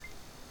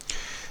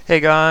Hey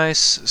guys,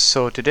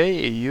 so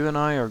today you and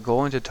I are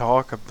going to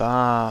talk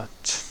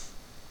about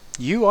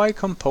UI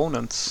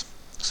components.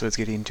 So let's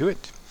get into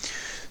it.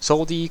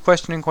 So the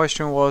question in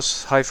question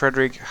was, hi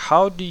Frederick,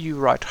 how do you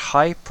write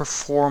high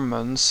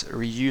performance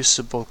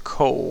reusable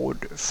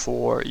code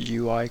for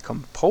UI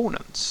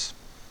components?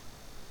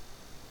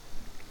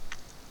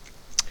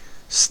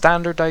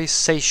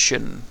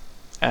 Standardization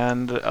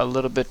and a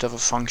little bit of a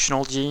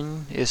functional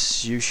gene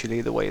is usually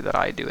the way that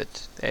I do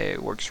it.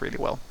 It works really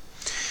well.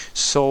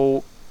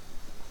 So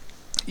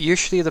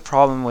usually the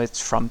problem with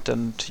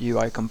front-end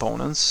UI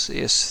components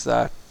is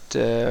that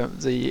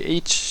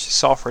each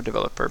software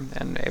developer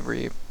and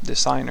every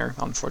designer,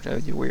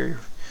 unfortunately, we're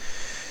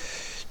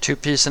two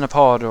peas in a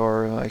pod,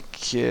 or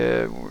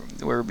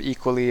we're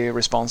equally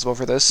responsible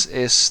for this.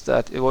 Is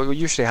that what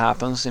usually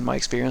happens in my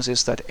experience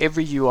is that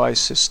every UI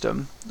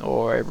system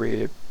or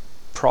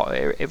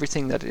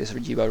everything that is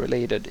UI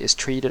related is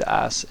treated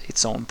as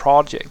its own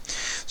project.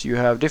 So you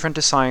have different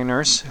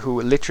designers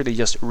who literally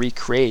just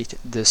recreate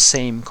the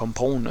same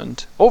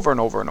component over and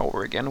over and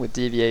over again with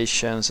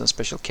deviations and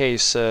special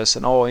cases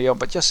and all,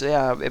 but just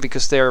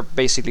because they're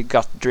basically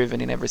gut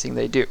driven in everything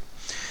they do.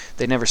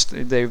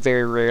 They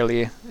very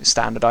rarely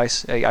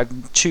standardize.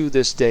 To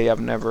this day, I've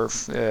never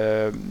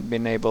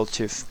been able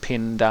to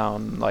pin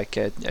down like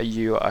an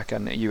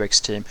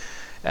UX team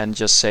and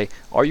just say,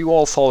 are you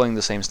all following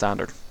the same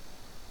standard?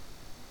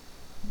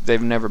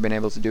 They've never been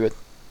able to do it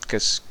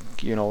because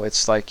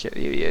it's like,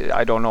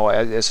 I don't know,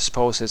 I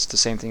suppose it's the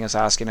same thing as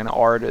asking an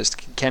artist,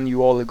 can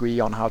you all agree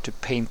on how to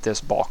paint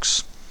this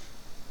box?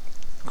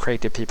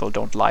 Creative people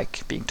don't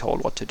like being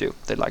told what to do.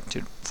 They like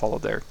to follow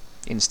their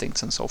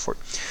instincts and so forth.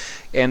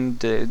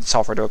 And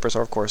software developers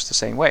are of course the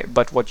same way.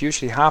 But what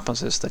usually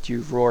happens is that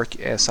you work,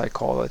 as I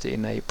call it,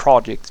 in a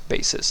project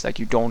basis. Like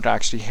you don't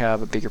actually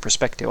have a bigger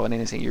perspective on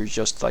anything. You're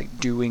just like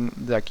doing,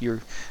 like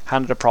you're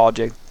handed a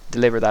project,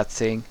 deliver that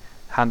thing,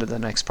 handed the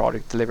next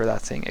project, deliver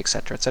that thing,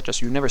 etc., etc.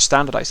 So you never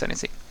standardize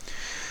anything.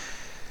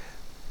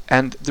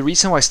 And the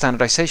reason why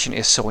standardization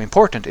is so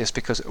important is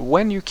because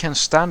when you can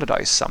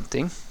standardize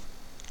something,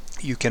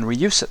 you can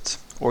reuse it,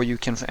 or you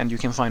can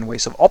find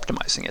ways of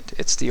optimizing it.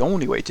 It's the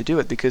only way to do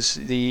it, because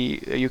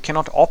you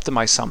cannot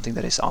optimize something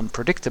that is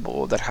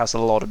unpredictable, that has a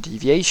lot of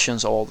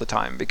deviations all the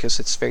time, because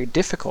it's very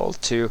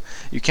difficult to,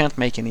 you can't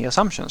make any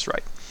assumptions,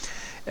 right?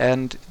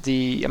 And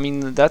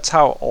that's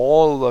how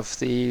all of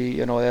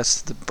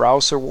that's the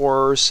browser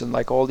wars and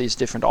like all these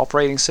different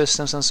operating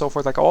systems and so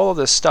forth, like all of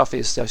this stuff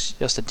is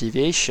just a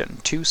deviation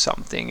to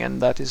something,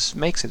 and that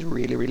makes it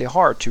really, really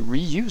hard to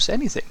reuse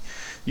anything.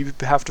 You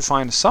have to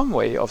find some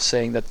way of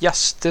saying that,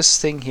 yes,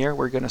 this thing here,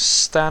 we're going to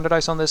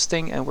standardize on this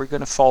thing and we're going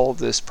to follow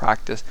this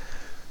practice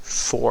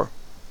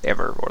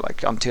forever, or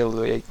like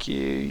until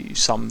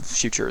some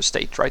future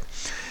state, right?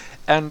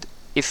 And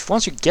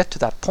once you get to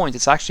that point,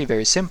 it's actually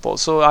very simple.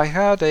 So I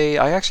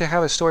actually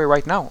have a story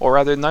right now, or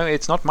rather, no,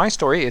 it's not my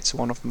story, it's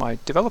one of my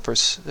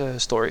developers'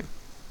 story.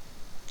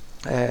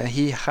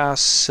 He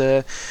has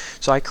so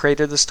I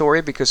created the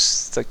story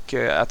because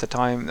at the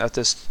time, at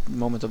this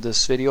moment of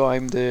this video,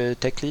 I'm the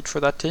tech lead for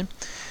that team.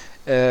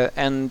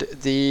 And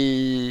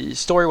the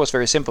story was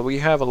very simple. We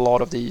have a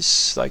lot of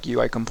these like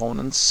UI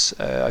components.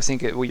 I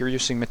think we are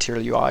using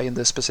Material UI in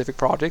this specific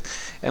project,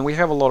 and we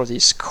have a lot of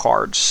these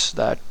cards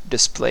that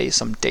display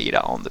some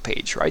data on the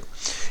page, right?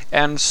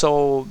 And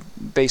so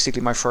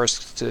basically my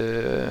first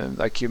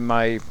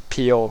my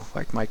PO,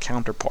 like my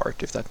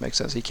counterpart, if that makes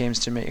sense, he comes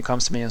to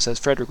me and says,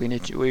 Frederick,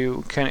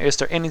 is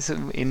there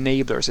anything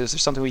enablers? Is there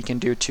something we can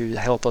do to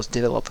help us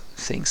develop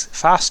things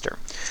faster?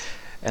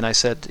 And I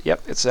said,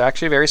 yep, it's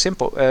actually very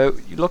simple.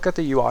 You look at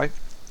the UI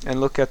and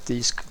look at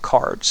these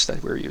cards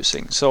that we're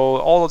using. So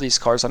all of these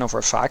cards, I know for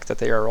a fact that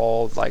they are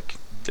all like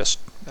just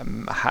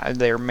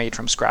they're made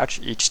from scratch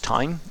each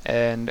time,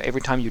 and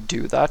every time you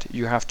do that,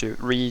 you have to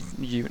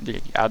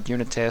add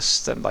unit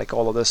tests and like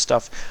all of this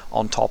stuff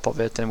on top of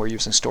it, and we're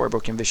using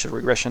Storybook and visual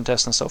regression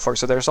tests and so forth.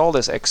 So there's all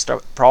this extra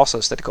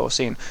process that goes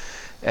in.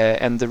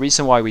 And the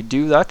reason why we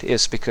do that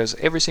is because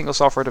every single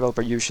software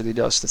developer usually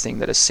does the thing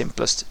that is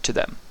simplest to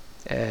them.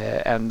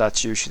 And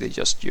that's usually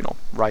just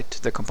write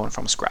the component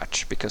from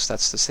scratch, because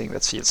that's the thing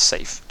that feels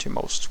safe to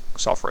most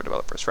software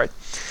developers, right?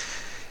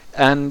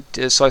 And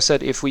so I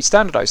said, if we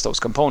standardize those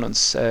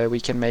components, we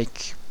can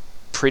make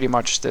pretty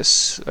much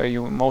this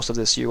most of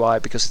this UI,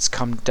 because it's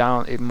come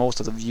down. Most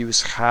of the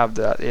views have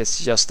that.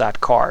 It's just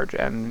that card,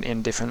 and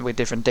with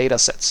different data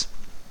sets.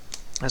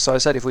 And so I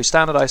said, if we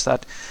standardize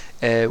that,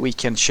 we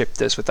can ship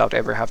this without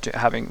ever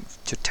having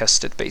to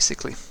test it,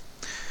 basically.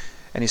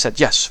 And he said,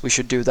 yes, we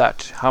should do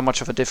that. How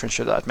much of a difference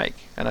should that make?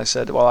 And I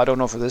said, well, I don't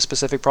know for this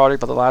specific project,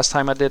 but the last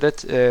time I did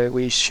it,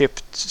 we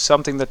shipped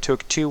something that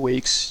took 2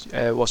 weeks,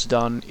 was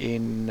done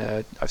in,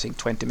 I think,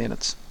 20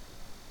 minutes.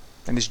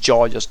 And his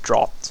jaw just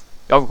dropped.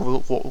 Oh,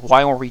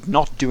 why are we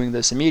not doing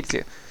this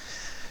immediately?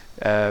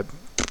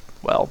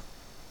 Well,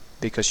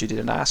 because you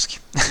didn't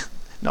ask.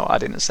 No, I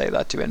didn't say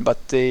that to him, but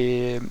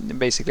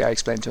basically I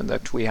explained to him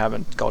that we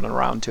haven't gotten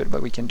around to it,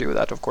 but we can do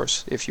that, of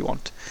course, if you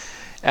want.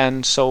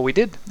 And so we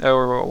did,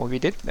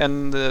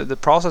 and the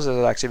process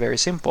is actually very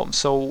simple.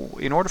 So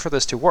in order for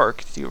this to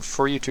work,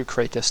 for you to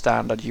create a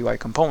standard UI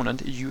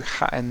component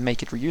and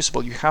make it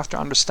reusable, you have to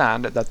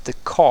understand that the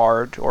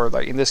card, or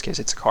like in this case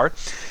it's a card,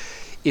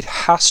 it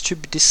has to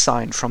be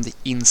designed from the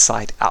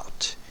inside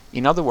out.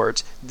 In other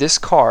words, this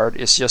card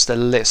is just a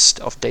list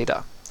of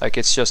data. Like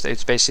it's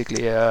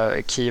basically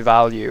a key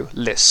value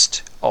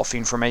list of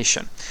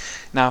information.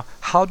 Now,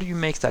 how do you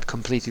make that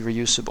completely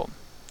reusable?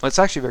 Well, it's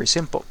actually very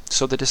simple.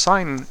 So the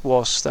design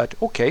was that,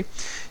 okay,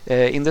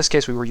 in this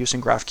case we were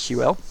using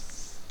GraphQL.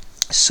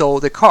 So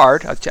the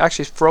card, I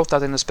actually wrote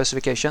that in the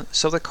specification,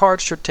 so the card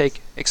should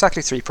take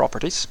exactly 3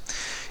 properties.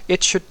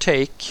 It should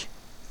take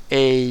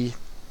a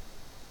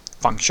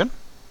function,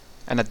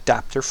 an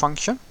adapter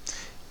function.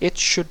 It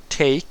should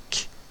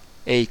take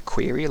a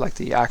query, like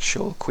the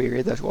actual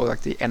query that, or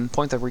like the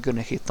endpoint that we're going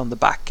to hit on the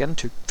back end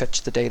to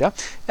fetch the data,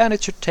 and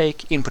it should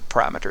take input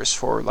parameters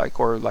for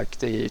like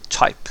the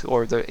type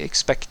or the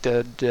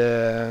expected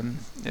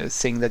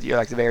thing that you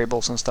like, the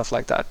variables and stuff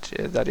like that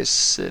that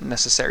is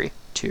necessary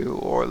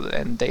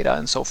and data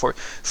and so forth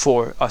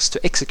for us to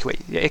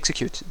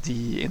execute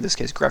the, in this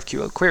case,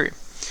 GraphQL query.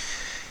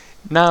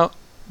 Now,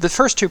 the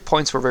first 2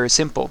 points were very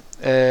simple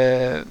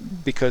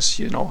because,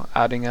 you know,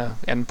 adding a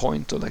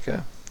endpoint or like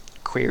a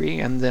query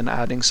and then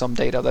adding some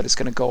data that is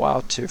going to go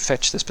out to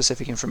fetch the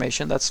specific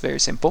information, that's very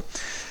simple.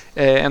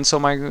 And so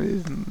my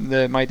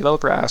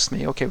developer asked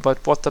me, okay,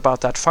 but what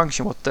about that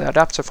function, what the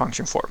adapter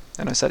function for?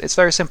 And I said, it's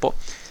very simple.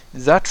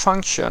 That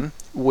function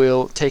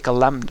will take a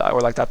lambda, or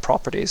like that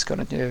property is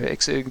going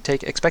to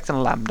take expectant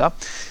lambda.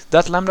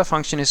 That lambda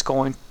function is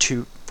going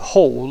to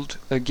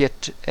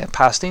get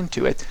passed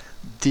into it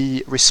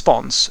the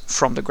response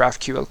from the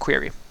GraphQL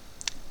query.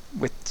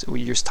 We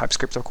use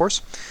TypeScript, of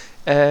course,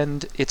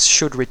 and it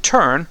should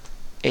return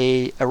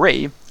an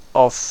array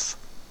of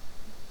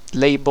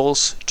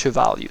labels to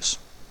values.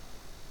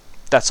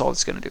 That's all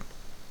it's going to do.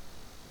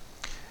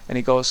 And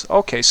he goes,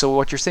 okay, so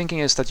what you're thinking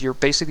is that you're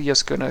basically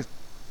just going to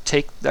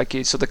take, like,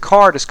 so the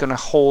card is going to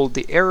hold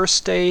the error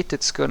state,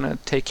 it's going to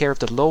take care of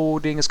the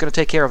loading, it's going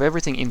to take care of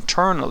everything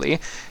internally,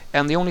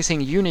 and the only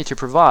thing you need to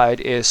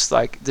provide is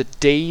like the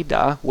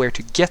data, where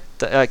to get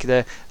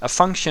a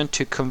function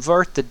to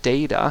convert the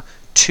data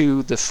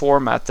to the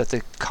format that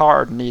the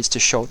card needs to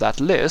show that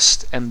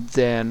list, and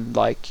then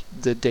like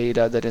the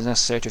data that is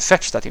necessary to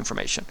fetch that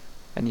information.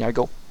 And I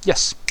go,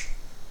 yes,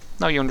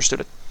 now you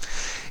understood it.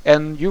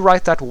 And you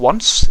write that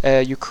once,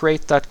 you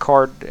create that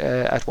card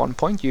at one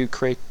point, you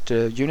create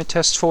unit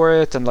tests for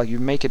it, and like you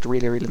make it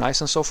really, really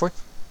nice and so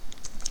forth.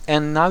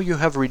 And now you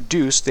have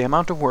reduced the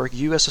amount of work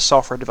you as a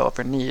software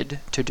developer need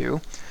to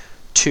do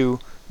to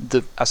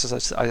the,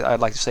 as I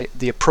like to say,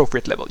 the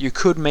appropriate level. You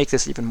could make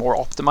this even more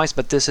optimized,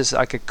 but this is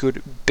like a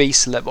good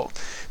base level,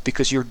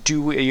 because you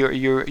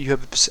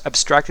have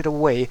abstracted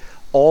away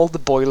all the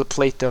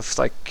boilerplate of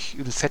like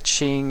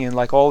fetching and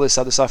like all this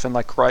other stuff, and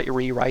like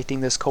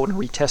rewriting this code and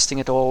retesting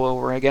it all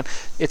over again.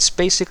 It's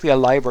basically a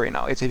library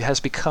now. It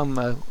has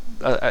become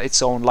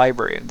its own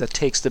library that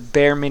takes the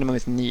bare minimum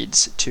it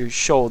needs to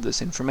show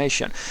this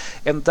information.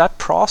 And that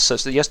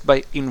process, just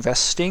by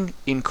investing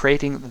in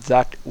creating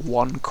that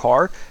one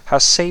card,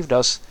 has saved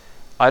us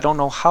I don't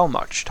know how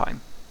much time.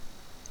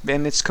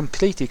 And it's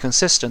completely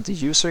consistent. The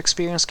user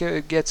experience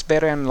gets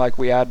better, and like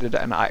we added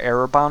an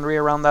error boundary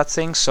around that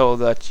thing, so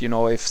that, you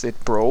know, if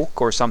it broke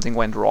or something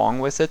went wrong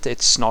with it,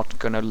 it's not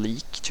gonna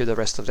leak to the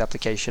rest of the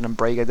application and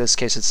break. In this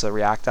case, it's a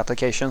React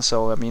application,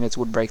 so I mean it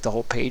would break the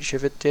whole page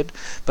if it did,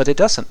 but it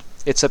doesn't.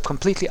 It's a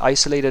completely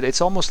isolated.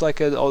 It's almost like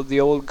the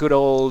old good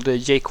old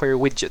jQuery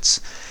widgets.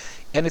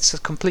 And it's a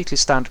completely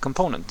standard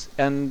component.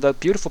 And the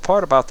beautiful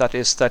part about that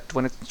is that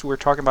when we're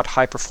talking about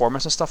high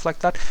performance and stuff like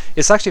that,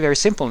 it's actually very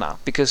simple now,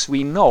 because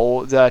we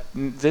know that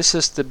this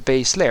is the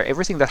base layer.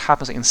 Everything that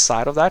happens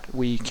inside of that,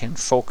 we can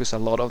focus a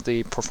lot of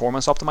the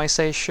performance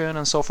optimization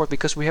and so forth,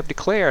 because we have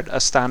declared a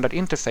standard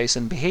interface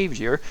and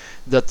behavior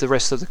that the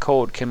rest of the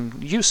code can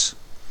use.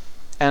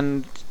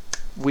 And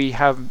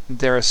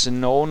there's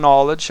no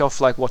knowledge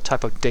of like what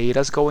type of data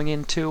is going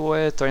into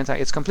it or anything.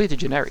 It's completely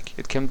generic.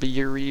 It can be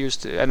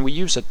reused, and we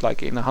use it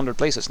like in 100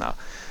 places now,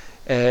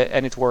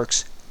 and it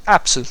works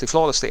absolutely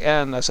flawlessly.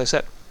 And as I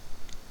said,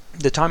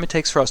 the time it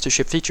takes for us to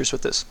ship features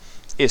with this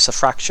is a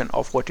fraction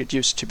of what it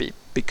used to be,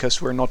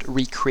 because we're not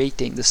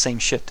recreating the same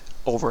shit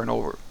over and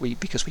over,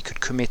 because we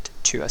could commit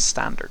to a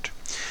standard.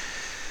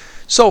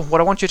 So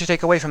what I want you to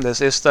take away from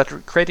this is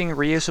that creating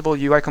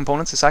reusable UI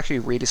components is actually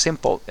really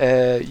simple.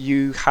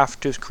 You have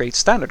to create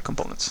standard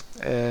components.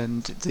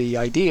 And the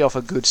idea of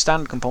a good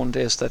standard component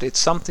is that it's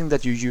something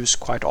that you use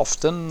quite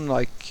often,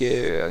 like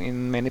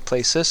in many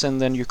places,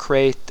 and then you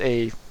create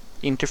a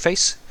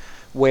interface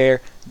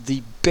where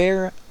the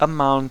bare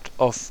amount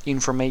of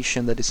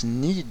information that is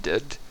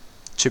needed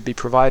to be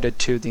provided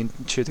to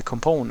the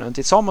component.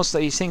 It's almost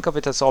like you think of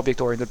it as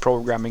object-oriented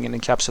programming and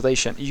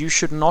encapsulation. You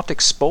should not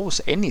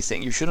expose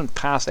anything. You shouldn't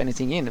pass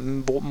anything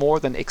in more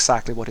than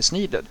exactly what is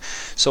needed.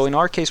 So in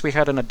our case, we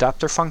had an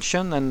adapter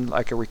function and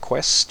like a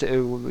request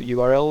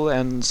URL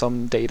and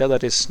some data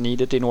that is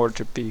needed in order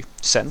to be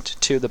sent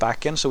to the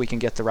backend so we can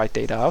get the right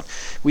data out.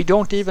 We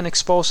don't even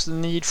expose the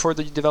need for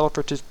the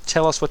developer to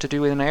tell us what to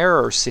do in an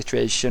error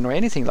situation or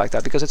anything like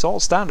that, because it's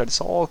all standard.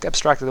 It's all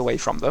abstracted away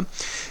from them.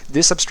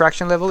 This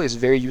abstraction level is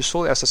very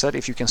useful, as I said,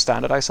 if you can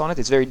standardize on it.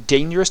 It's very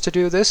dangerous to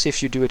do this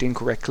if you do it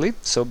incorrectly,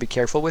 so be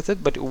careful with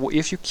it. But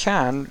if you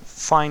can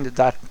find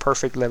that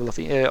perfect level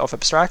of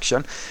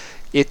abstraction,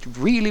 it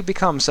really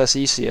becomes as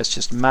easy as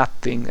just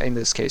mapping, in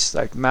this case,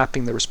 like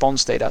mapping the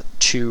response data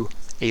to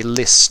a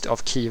list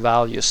of key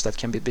values that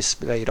can be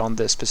displayed on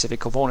the specific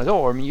component.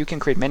 Or I mean, you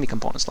can create many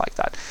components like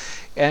that.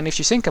 And if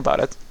you think about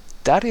it,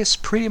 that is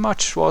pretty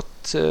much what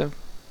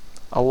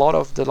a lot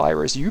of the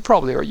libraries you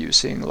probably are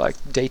using, like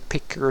date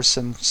pickers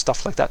and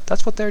stuff like that,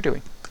 that's what they're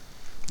doing.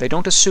 They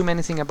don't assume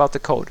anything about the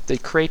code. They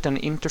create an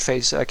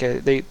interface. Okay,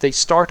 they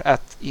start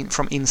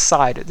from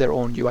inside their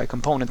own UI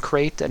component,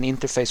 create an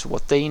interface for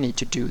what they need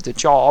to do the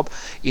job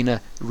in a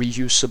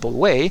reusable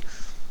way,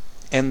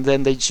 and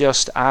then they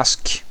just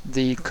ask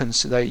the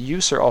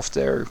user of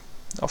their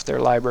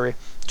library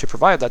to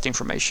provide that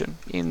information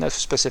in a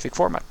specific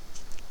format.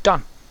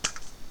 Done.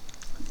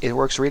 It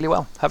works really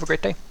well. Have a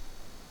great day.